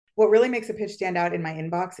what really makes a pitch stand out in my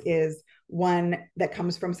inbox is one that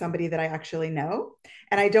comes from somebody that I actually know.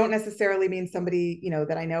 And I don't necessarily mean somebody,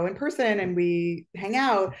 that I know in person and we hang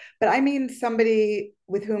out, but I mean somebody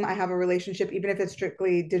with whom I have a relationship, even if it's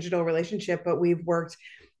strictly digital relationship, but we've worked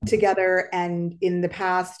together. And in the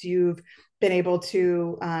past, you've been able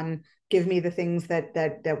to give me the things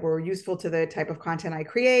that were useful to the type of content I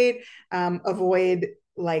create, avoid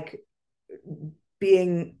like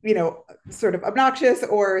being, sort of obnoxious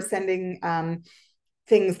or sending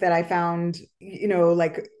things that I found,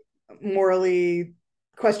 like morally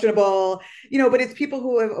questionable, but it's people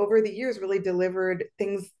who have over the years really delivered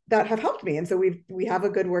things that have helped me. And so we have a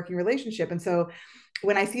good working relationship. And so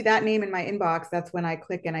when I see that name in my inbox, that's when I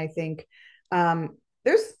click and I think,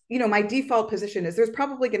 there's, my default position is there's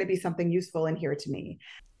probably going to be something useful in here to me.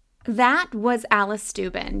 That was Alice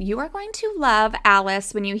Dubin. You are going to love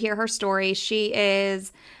Alice when you hear her story. She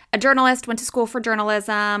is a journalist, went to school for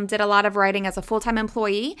journalism, did a lot of writing as a full-time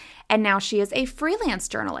employee, and now she is a freelance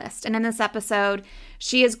journalist. And in this episode,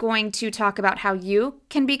 she is going to talk about how you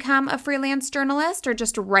can become a freelance journalist or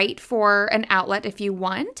just write for an outlet if you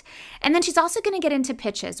want. And then she's also going to get into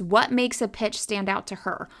pitches. What makes a pitch stand out to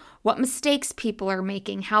her? What mistakes people are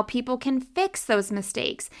making, how people can fix those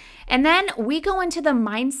mistakes. And then we go into the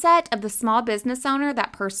mindset of the small business owner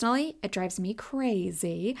that personally, it drives me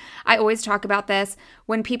crazy. I always talk about this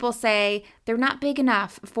when people say they're not big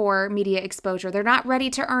enough for media exposure. They're not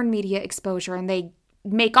ready to earn media exposure and they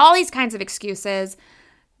make all these kinds of excuses.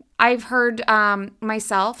 I've heard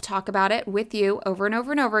myself talk about it with you over and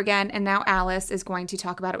over and over again. And now Alice is going to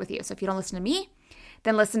talk about it with you. So if you don't listen to me,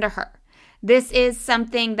 then listen to her. This is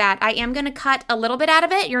something that I am going to cut a little bit out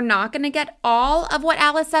of it. You're not going to get all of what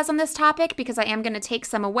Alice says on this topic because I am going to take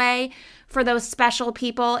some away for those special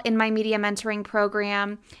people in my media mentoring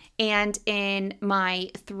program and in my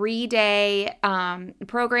 3-day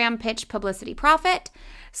program, Pitch, Publicity, Profit.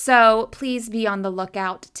 So please be on the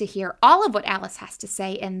lookout to hear all of what Alice has to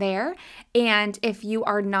say in there. And if you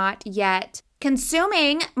are not yet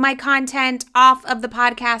consuming my content off of the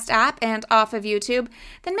podcast app and off of YouTube,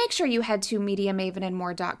 then make sure you head to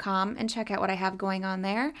MediaMavenandMore.com and check out what I have going on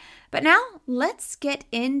there. But now let's get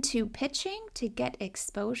into pitching to get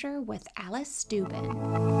exposure with Alice Dubin.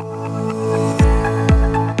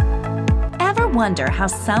 Ever wonder how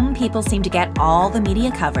some people seem to get all the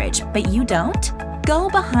media coverage, but you don't?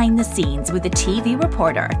 Go behind the scenes with a TV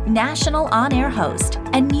reporter, national on-air host,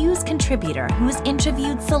 and news contributor who's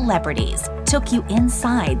interviewed celebrities, took you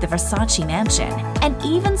inside the Versace mansion, and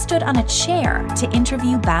even stood on a chair to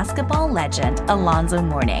interview basketball legend Alonzo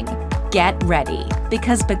Mourning. Get ready,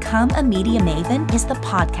 because Become a Media Maven is the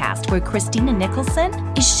podcast where Christina Nicholson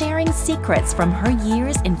is sharing secrets from her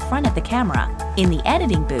years in front of the camera, in the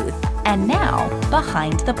editing booth, and now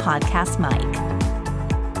behind the podcast mic.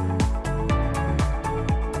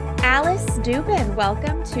 Alice Dubin,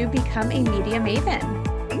 welcome to Become a Media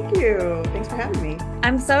Maven. Thank you. Thanks for having me.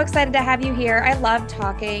 I'm so excited to have you here. I love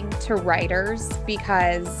talking to writers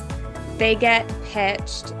because they get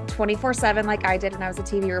pitched 24/7 like I did when I was a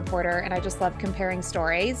TV reporter, and I just love comparing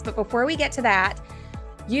stories. But before we get to that,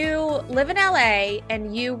 you live in LA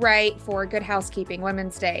and you write for Good Housekeeping,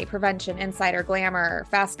 Women's Day, Prevention, Insider, Glamour,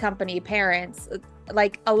 Fast Company, Parents,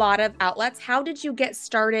 like a lot of outlets. How did you get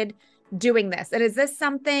started doing this? And is this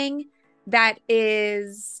something that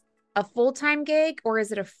is a full-time gig, or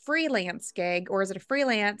is it a freelance gig, or is it a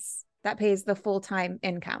freelance that pays the full-time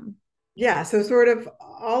income? Yeah, so sort of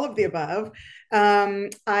all of the above.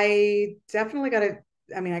 I definitely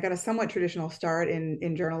I got a somewhat traditional start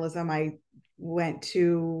in journalism. I went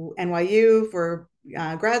to NYU for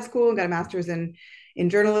grad school and got a master's in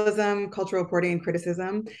journalism, cultural reporting, and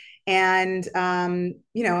criticism. And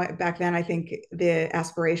back then, I think the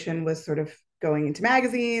aspiration was sort of going into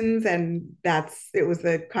magazines, and it was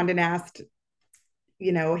the Condé Nast,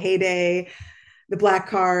 heyday, the black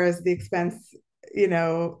cars, the expense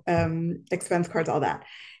cards, all that.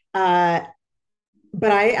 But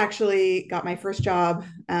I actually got my first job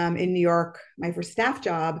in New York, my first staff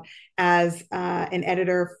job as an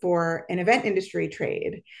editor for an event industry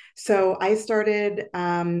trade. So I started,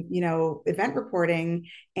 event reporting,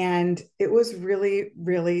 and it was really,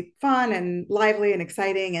 really fun and lively and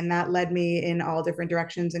exciting. And that led me in all different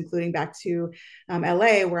directions, including back to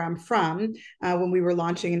LA, where I'm from, when we were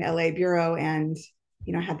launching an LA bureau, and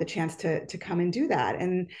I had the chance to come and do that.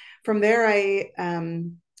 And from there, I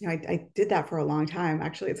did that for a long time.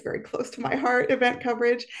 Actually, it's very close to my heart, event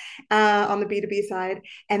coverage on the B2B side.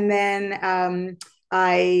 And then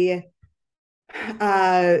I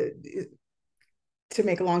to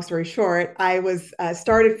make a long story short, I was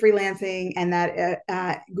started freelancing, and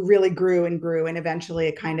that really grew and grew, and eventually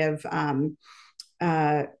it kind of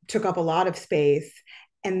took up a lot of space,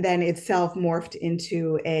 and then itself morphed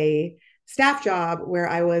into a staff job where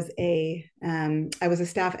I was a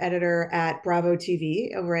staff editor at Bravo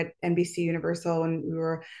TV over at NBC Universal, and we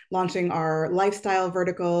were launching our lifestyle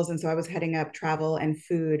verticals, and so I was heading up travel and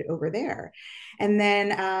food over there. And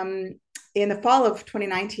then in the fall of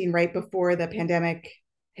 2019, right before the pandemic,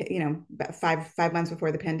 about five months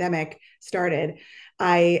before the pandemic started,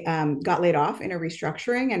 I got laid off in a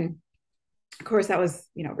restructuring. And of course, that was,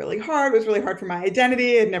 really hard. It was really hard for my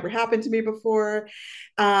identity. It had never happened to me before.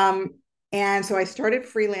 And so I started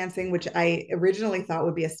freelancing, which I originally thought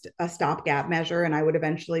would be a stopgap measure, and I would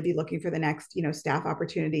eventually be looking for the next, staff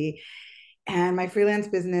opportunity. And my freelance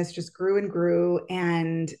business just grew and grew.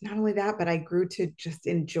 And not only that, but I grew to just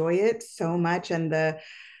enjoy it so much, and the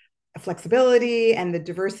flexibility and the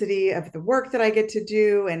diversity of the work that I get to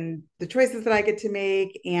do and the choices that I get to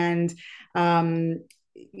make. And,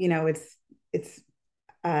 it's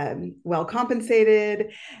well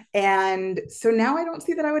compensated. And so now I don't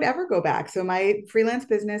see that I would ever go back. So my freelance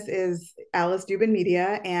business is Alice Dubin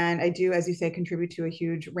Media. And I do, as you say, contribute to a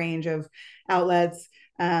huge range of outlets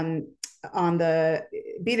on the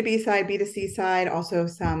B2B side, B2C side, also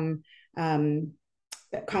some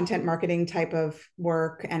content marketing type of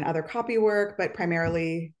work and other copy work, but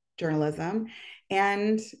primarily journalism.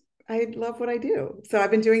 And I love what I do. So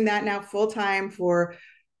I've been doing that now full time for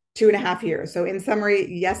 2.5 years. So in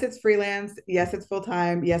summary, yes, it's freelance. Yes, it's full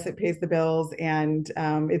time. Yes, it pays the bills, and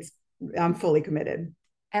I'm fully committed.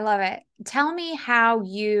 I love it. Tell me how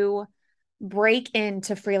you break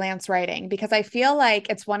into freelance writing, because I feel like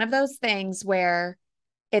it's one of those things where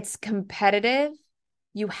it's competitive.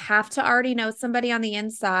 You have to already know somebody on the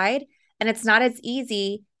inside, and it's not as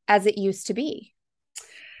easy as it used to be.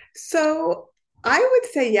 So I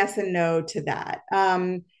would say yes and no to that.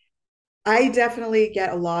 I definitely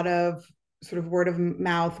get a lot of sort of word of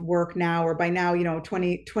mouth work now, or by now,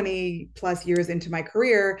 20 plus years into my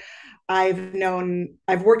career, I've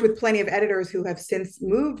worked with plenty of editors who have since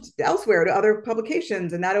moved elsewhere to other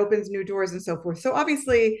publications, and that opens new doors and so forth. So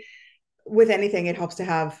obviously, with anything, it helps to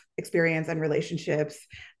have experience and relationships,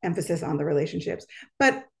 emphasis on the relationships.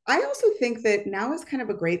 But I also think that now is kind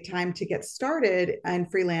of a great time to get started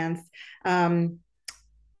in freelance.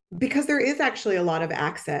 Because there is actually a lot of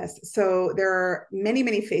access. So there are many,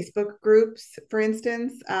 many Facebook groups, for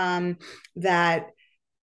instance, that,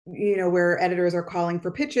 where editors are calling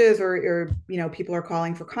for pitches, or people are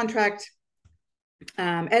calling for contract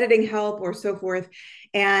editing help or so forth.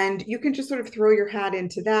 And you can just sort of throw your hat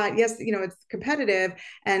into that. Yes, it's competitive,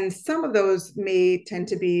 and some of those may tend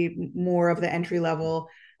to be more of the entry level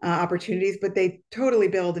opportunities, but they totally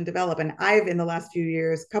build and develop. And I've, in the last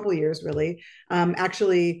couple years really,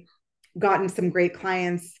 actually gotten some great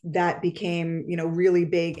clients that became, really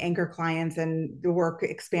big anchor clients, and the work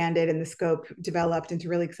expanded and the scope developed into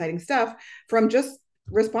really exciting stuff from just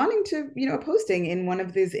responding to, a posting in one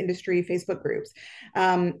of these industry Facebook groups.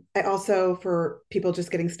 I also, for people just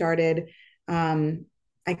getting started,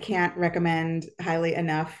 I can't recommend highly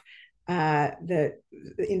enough the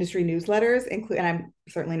industry newsletters, and I'm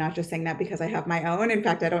certainly not just saying that because I have my own. In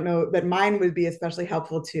fact, I don't know that mine would be especially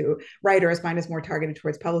helpful to writers. Mine is more targeted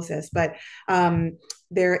towards publicists, but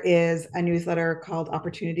there is a newsletter called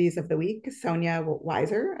Opportunities of the Week, Sonia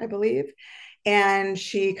Weiser, I believe, and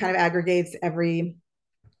she kind of aggregates every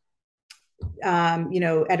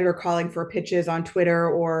editor calling for pitches on Twitter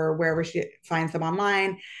or wherever she finds them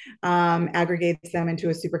online, aggregates them into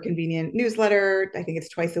a super convenient newsletter. I think it's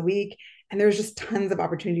twice a week. And there's just tons of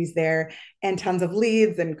opportunities there, and tons of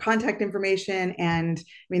leads and contact information. And I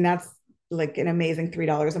mean, that's like an amazing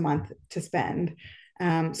 $3 a month to spend.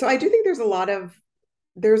 So I do think there's a lot of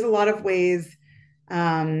ways,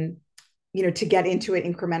 to get into it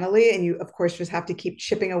incrementally. And you, of course, just have to keep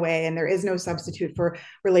chipping away, and there is no substitute for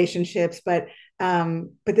relationships. But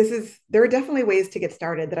there are definitely ways to get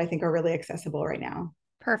started that I think are really accessible right now.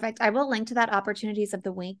 Perfect. I will link to that Opportunities of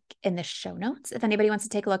the Week in the show notes if anybody wants to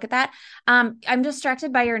take a look at that. I'm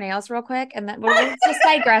distracted by your nails real quick, and then we'll just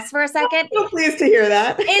digress for a second. I'm so pleased to hear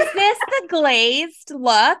that. Is this the glazed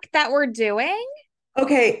look that we're doing?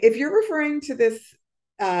 Okay, if you're referring to this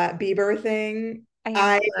Bieber thing,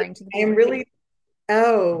 I am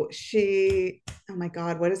Oh, oh my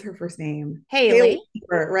God, what is her first name? Haley, Haley.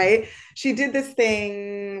 right? She did this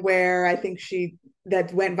thing where I think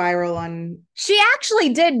that went viral on, She actually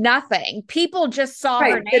did nothing. People just saw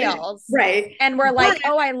her right, nails right. and were But, like,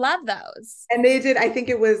 oh, I love those. and they did, I think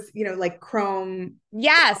it was, like chrome.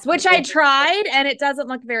 Yes, which I tried, and it doesn't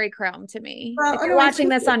look very chrome to me. Well, If oh you're no, watching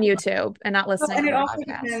this on YouTube and not well, listening and to it the also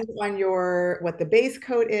podcast, depends on what the base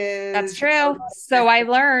coat that's is. true. So I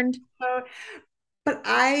learned. But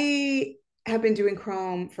I have been doing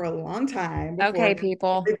chrome for a long time Okay, before.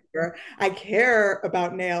 people. I care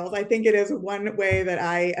about nails. I think it is one way that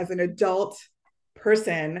I, as an adult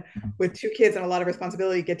person with two kids and a lot of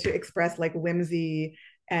responsibility, get to express like whimsy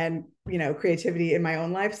and creativity in my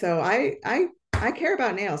own life. So I care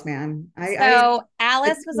about nails, man. So I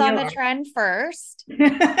Alice was on the trend first.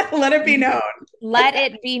 let it be known. Let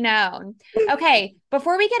it be known. Okay,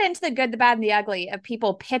 before we get into the good, the bad, and the ugly of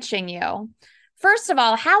people pitching you, first of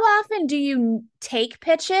all, how often do you take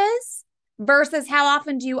pitches versus how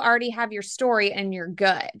often do you already have your story and you're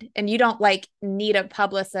good and you don't like need a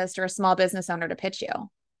publicist or a small business owner to pitch you?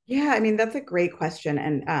 Yeah, I mean, that's a great question.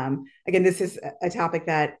 And again, this is a topic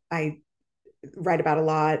that I write about a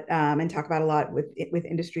lot and talk about a lot with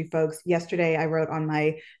industry folks. Yesterday, I wrote on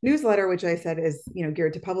my newsletter, which I said is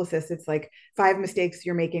geared to publicists. It's like 5 mistakes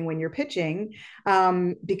you're making when you're pitching,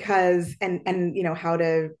 because and how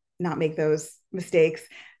to not make those mistakes.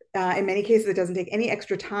 In many cases, it doesn't take any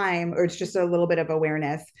extra time, or it's just a little bit of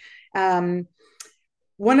awareness. Um,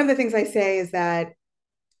 One of the things I say is that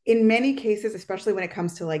in many cases, especially when it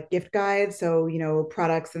comes to like gift guides, so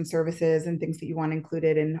products and services and things that you want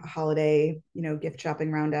included in holiday gift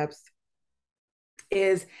shopping roundups,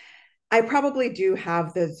 is I probably do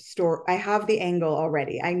have the store. I have the angle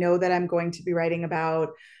already. I know that I'm going to be writing about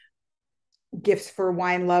gifts for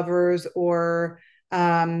wine lovers, or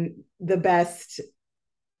the best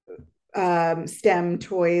STEM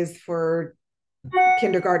toys for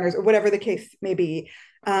kindergartners, or whatever the case may be.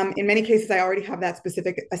 In many cases, I already have that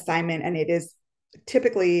specific assignment, and it is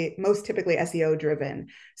most typically SEO driven.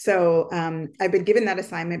 So I've been given that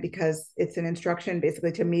assignment because it's an instruction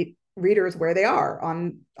basically to meet readers where they are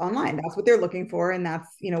online. That's what they're looking for, and that's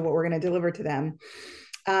what we're going to deliver to them.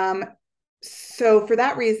 So for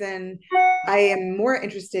that reason, I am more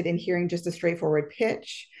interested in hearing just a straightforward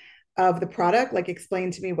pitch of the product, like explain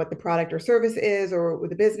to me what the product or service is, or with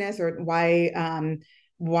the business, or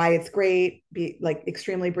why it's great, be like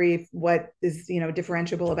extremely brief, what is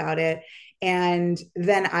differentiable about it, and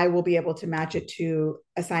then I will be able to match it to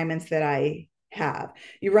assignments that I have.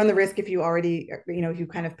 You run the risk if you already if you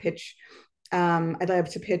kind of pitch, I'd love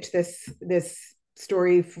to pitch this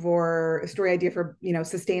story idea for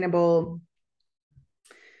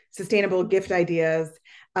sustainable gift ideas,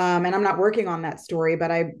 and I'm not working on that story,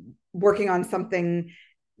 but I'm working on something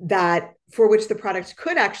that for which the product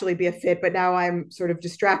could actually be a fit, but now I'm sort of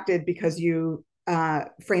distracted because you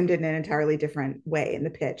framed it in an entirely different way in the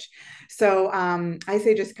pitch. So I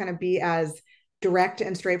say just kind of be as direct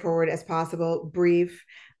and straightforward as possible, brief.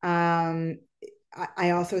 I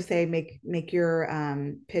also say make your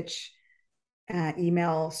pitch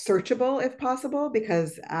email searchable if possible,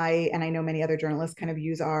 because I know many other journalists kind of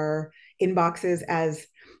use our inboxes as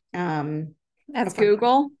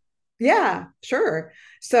Google. Yeah, sure.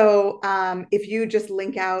 So if you just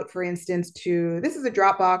link out, for instance, this is a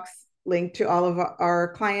Dropbox link to all of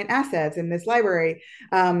our client assets in this library.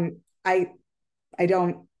 I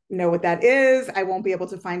don't know what that is. I won't be able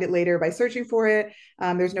to find it later by searching for it.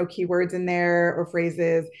 There's no keywords in there or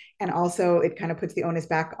phrases. And also it kind of puts the onus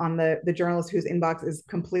back on the journalist whose inbox is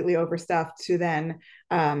completely overstuffed to then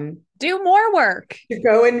do more work, to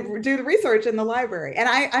go and do the research in the library. And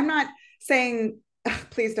I'm not saying,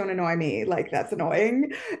 please don't annoy me, like that's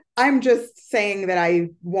annoying. I'm just saying that I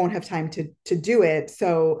won't have time to do it.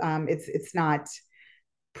 So it's not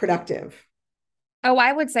productive. Oh,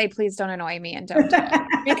 I would say, please don't annoy me and don't do it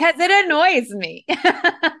because it annoys me.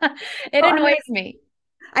 It annoys me.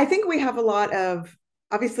 I think we have a lot of,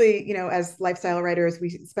 obviously, as lifestyle writers, we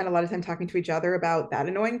spend a lot of time talking to each other about that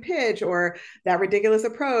annoying pitch or that ridiculous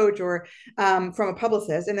approach, or from a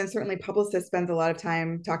publicist. And then certainly publicists spends a lot of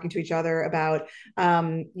time talking to each other about,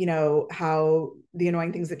 how the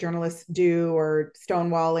annoying things that journalists do, or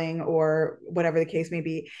stonewalling, or whatever the case may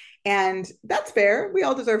be. And that's fair. We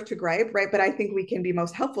all deserve to gripe, right? But I think we can be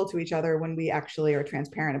most helpful to each other when we actually are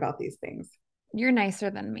transparent about these things. You're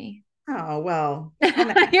nicer than me. Oh, well.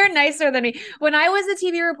 You're nicer than me. When I was a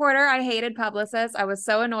TV reporter, I hated publicists. I was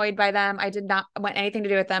so annoyed by them. I did not want anything to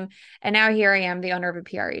do with them. And now here I am, the owner of a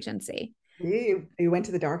PR agency. You went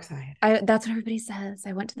to the dark side. That's what everybody says.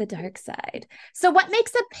 I went to the dark side. So, what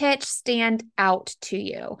makes a pitch stand out to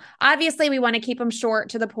you? Obviously, we want to keep them short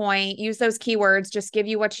to the point, use those keywords, just give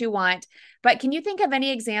you what you want. But can you think of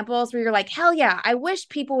any examples where you're like, hell yeah, I wish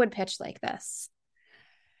people would pitch like this?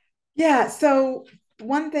 Yeah. So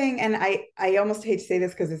one thing, and I almost hate to say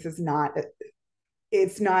this because this is not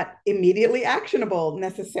it's not immediately actionable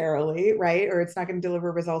necessarily, right? Or it's not going to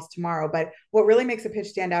deliver results tomorrow. But what really makes a pitch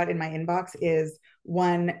stand out in my inbox is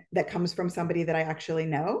one that comes from somebody that I actually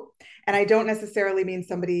know. And I don't necessarily mean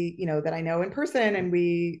somebody, that I know in person and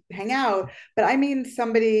we hang out, but I mean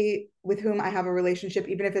somebody with whom I have a relationship,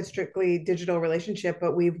 even if it's strictly digital relationship,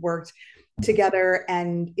 but we've worked together.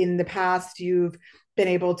 And in the past, you've been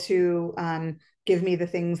able to give me the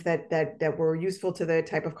things that were useful to the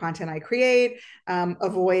type of content I create,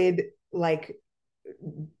 avoid like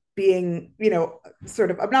being, sort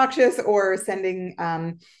of obnoxious or sending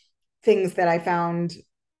things that I found,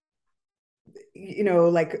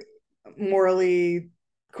 like morally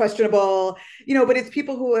questionable, but it's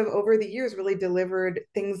people who have over the years really delivered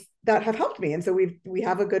things that have helped me. And so we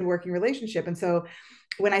have a good working relationship. And so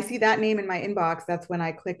when I see that name in my inbox, that's when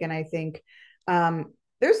I click and I think,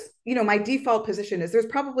 there's, my default position is there's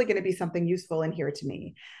probably going to be something useful in here to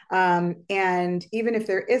me. And even if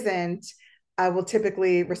there isn't, I will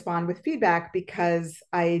typically respond with feedback because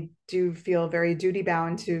I do feel very duty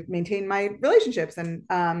bound to maintain my relationships. And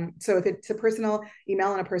so if it's a personal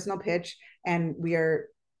email and a personal pitch and we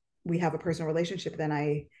have a personal relationship, then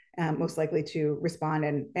I am most likely to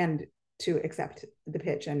respond and to accept the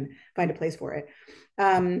pitch and find a place for it.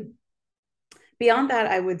 Beyond that,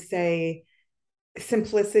 I would say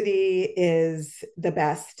simplicity is the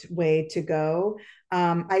best way to go.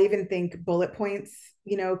 I even think bullet points,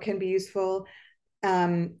 can be useful.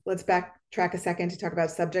 Let's backtrack a second to talk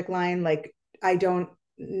about subject line. Like, I don't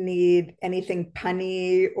need anything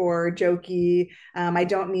punny or jokey. I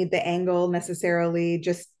don't need the angle necessarily,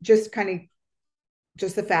 just kind of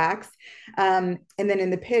just the facts. And then in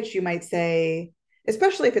the pitch, you might say,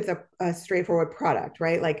 especially if it's a straightforward product,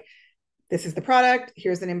 right? Like, this is the product.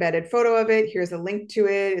 Here's an embedded photo of it. Here's a link to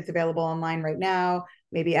it. It's available online right now.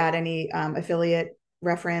 Maybe add any affiliate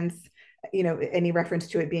reference, any reference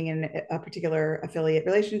to it being in a particular affiliate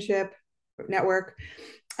relationship network.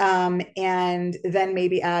 And then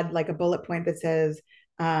maybe add like a bullet point that says,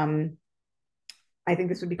 I think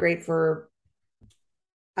this would be great for,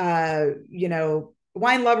 wine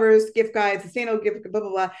lovers, gift guides, sustainable gift, blah, blah,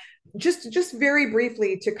 blah. Just very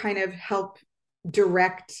briefly to kind of help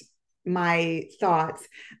direct my thoughts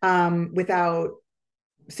without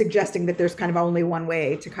suggesting that there's kind of only one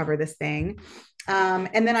way to cover this thing.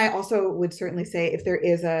 And then I also would certainly say if there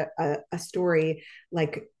is a story,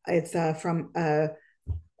 like it's from a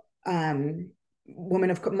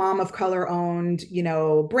mom of color owned,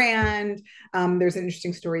 brand, there's an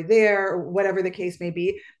interesting story there, or whatever the case may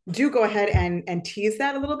be, do go ahead and tease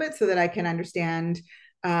that a little bit so that I can understand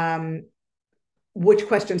which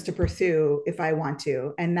questions to pursue if I want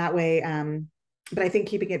to. And that way, but I think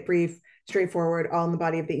keeping it brief, straightforward, all in the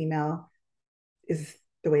body of the email is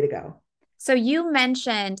the way to go. So you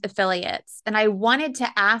mentioned affiliates, and I wanted to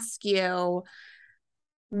ask you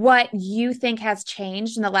what you think has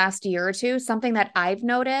changed in the last year or two. Something that I've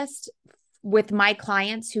noticed with my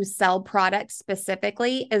clients who sell products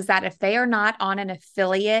specifically is that if they are not on an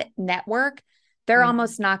affiliate network, they're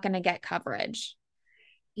almost not going to get coverage.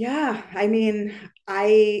 Yeah. I mean,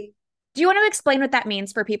 do you want to explain what that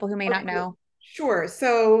means for people who may not know? Sure.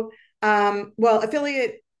 So,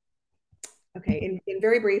 affiliate, okay. In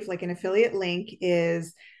very brief, like an affiliate link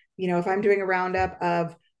is, if I'm doing a roundup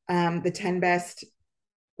of the 10 best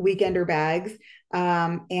weekender bags,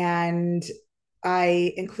 and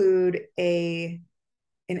I include an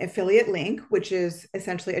affiliate link, which is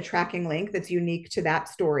essentially a tracking link that's unique to that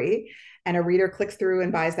story, and a reader clicks through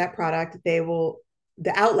and buys that product,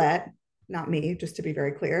 the outlet, not me, just to be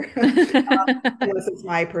very clear, unless it's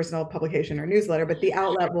my personal publication or newsletter, but the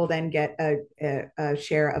outlet will then get a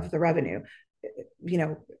share of the revenue,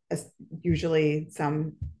 usually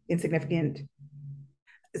some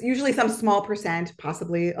small percent,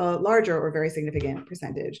 possibly a larger or very significant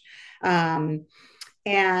percentage. And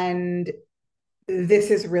this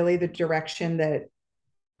is really the direction that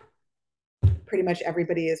pretty much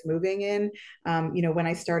everybody is moving in. When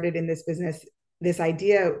I started in this business, this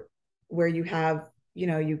idea where you have,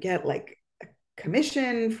 you get like a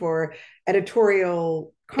commission for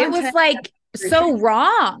editorial content. It was like so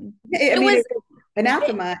wrong. It was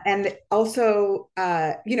anathema. And also,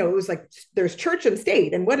 it was like there's church and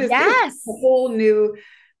state. And what is this? A whole new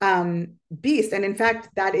beast. And in fact,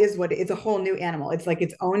 that is what it's a whole new animal. It's like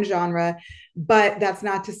its own genre, but that's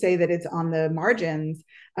not to say that it's on the margins.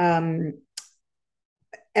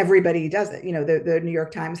 Everybody does it. The New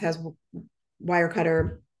York Times has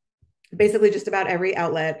Wirecutter. Basically, just about every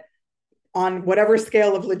outlet on whatever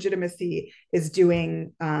scale of legitimacy is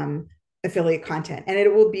doing affiliate content, and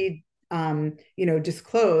it will be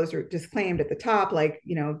disclosed or disclaimed at the top, like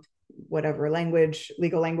whatever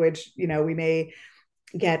legal language, we may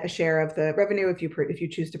get a share of the revenue if you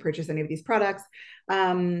choose to purchase any of these products,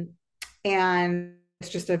 and it's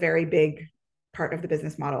just a very big part of the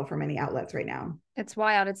business model for many outlets right now. It's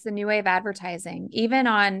wild. It's the new way of advertising. Even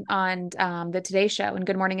on the Today Show and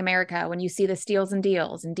Good Morning America, when you see the steals and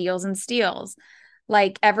deals and deals and steals,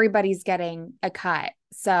 like everybody's getting a cut.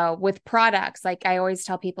 So with products, like I always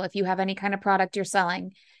tell people, if you have any kind of product you're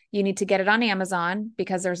selling, you need to get it on Amazon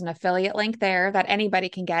because there's an affiliate link there that anybody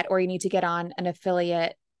can get, or you need to get on an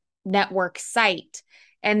affiliate network site.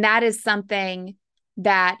 And that is something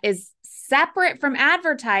that is separate from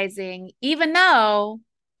advertising, even though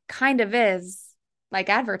kind of is like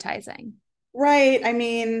advertising. Right. I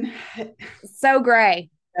mean, so gray.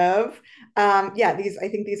 I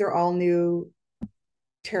think these are all new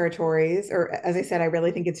territories, or as I said, I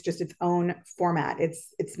really think it's just its own format.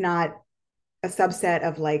 It's not a subset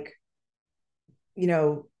of like,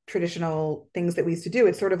 traditional things that we used to do.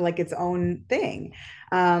 It's sort of like its own thing.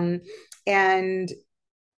 And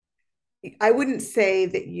I wouldn't say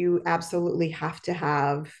that you absolutely have to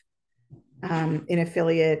have an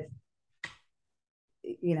affiliate,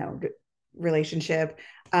 relationship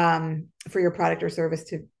for your product or service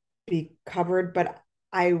to be covered, but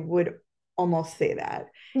I would almost say that.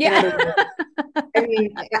 Yeah. I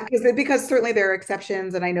mean, because certainly there are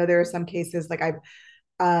exceptions, and I know there are some cases, like I've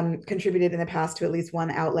contributed in the past to at least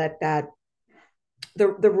one outlet that the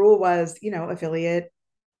rule was, affiliate,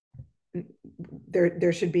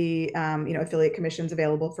 there should be affiliate commissions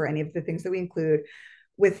available for any of the things that we include,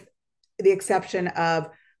 with the exception of,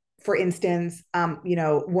 for instance,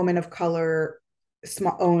 woman of color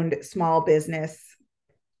owned small business,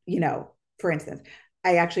 for instance.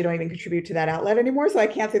 I actually don't even contribute to that outlet anymore, so I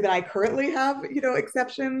can't say that I currently have,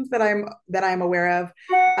 exceptions that I'm aware of.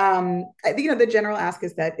 The general ask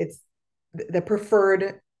is that it's the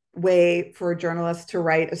preferred way for journalists to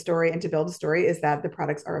write a story and to build a story is that the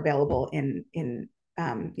products are available in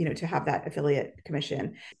to have that affiliate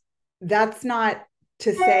commission. That's not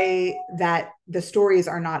to say that the stories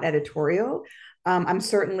are not editorial. I'm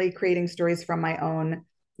certainly creating stories from my own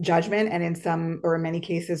judgment, and in some or in many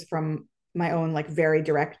cases from my own like very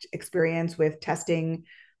direct experience with testing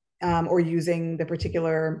or using the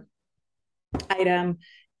particular item.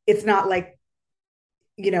 It's not like,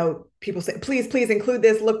 people say, please include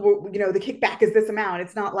this. Look, the kickback is this amount.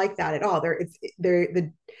 It's not like that at all.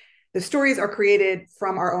 The stories are created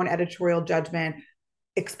from our own editorial judgment,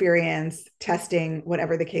 experience, testing,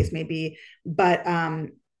 whatever the case may be. But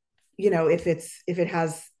if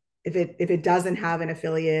it doesn't have an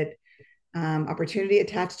affiliate opportunity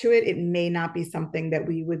attached to it, it may not be something that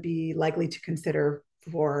we would be likely to consider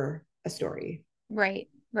for a story. Right.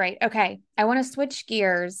 Okay. I want to switch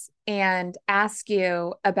gears and ask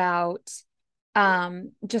you about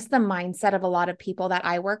just the mindset of a lot of people that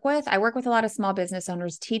I work with. I work with a lot of small business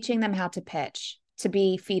owners, teaching them how to pitch to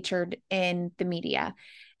be featured in the media.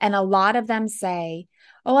 And a lot of them say,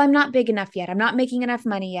 oh, I'm not big enough yet. I'm not making enough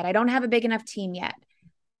money yet. I don't have a big enough team yet.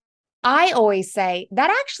 I always say that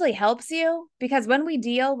actually helps you, because when we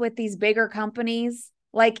deal with these bigger companies,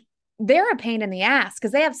 like they're a pain in the ass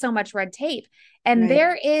because they have so much red tape. And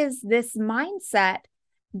there is this mindset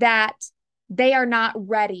that they are not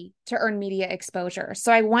ready to earn media exposure.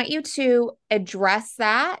 So I want you to address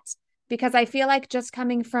that, because I feel like just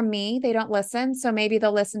coming from me, they don't listen. So maybe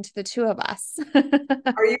they'll listen to the two of us.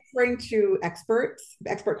 Are you referring to expert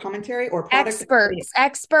commentary or product?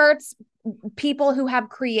 Experts, people who have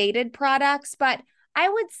created products, but I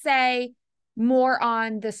would say more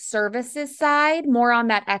on the services side, more on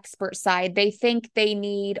that expert side. They think they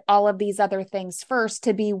need all of these other things first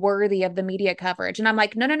to be worthy of the media coverage. And I'm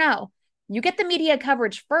like, no. You get the media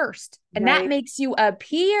coverage first, and that makes you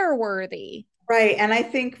appear worthy. Right. And I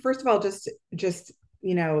think, first of all, just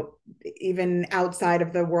even outside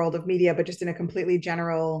of the world of media, but just in a completely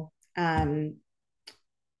general, as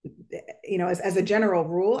a general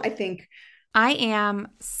rule, I think. I am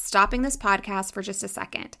stopping this podcast for just a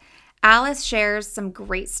second. Alice shares some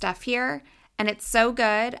great stuff here, and it's so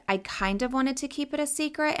good. I kind of wanted to keep it a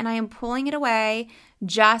secret, and I am pulling it away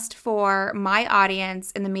just for my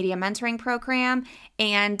audience in the media mentoring program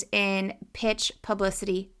and in Pitch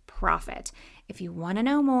Publicity Profit. if you want to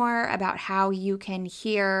know more about how you can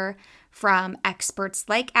hear from experts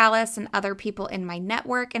like Alice and other people in my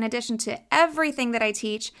network, in addition to everything that I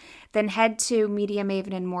teach, then head to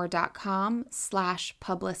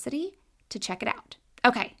MediaMavenandMore.com/publicity to check it out.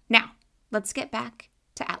 Okay, now let's get back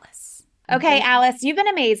to Alice. Okay, Alice, you've been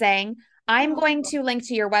amazing. I'm going to link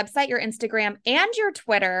to your website, your Instagram, and your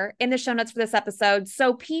Twitter in the show notes for this episode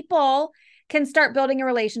so people can start building a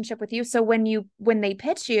relationship with you. So when they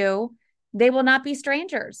pitch you, they will not be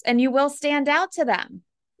strangers and you will stand out to them.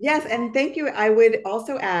 Yes, and thank you. I would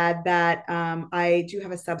also add that I do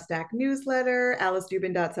have a Substack newsletter,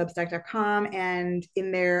 alicedubin.substack.com, and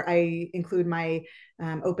in there I include my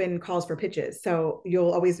open calls for pitches. So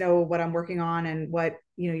you'll always know what I'm working on and what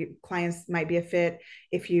your clients might be a fit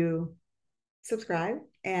if you subscribe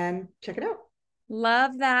and check it out.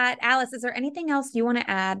 Love that. Alice, is there anything else you want to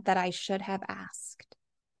add that I should have asked?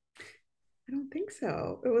 I don't think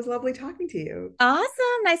so. It was lovely talking to you.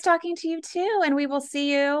 Awesome. Nice talking to you too. And we will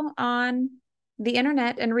see you on the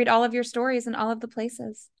internet and read all of your stories in all of the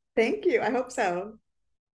places. Thank you. I hope so.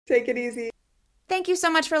 Take it easy. Thank you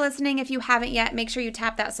so much for listening. If you haven't yet, make sure you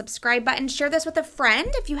tap that subscribe button. Share this with a friend.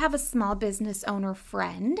 If you have a small business owner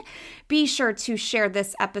friend, be sure to share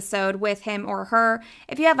this episode with him or her.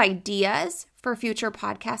 If you have ideas for future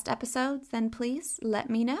podcast episodes, then please let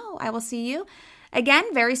me know. I will see you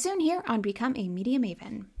again very soon here on Become a Media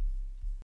Maven.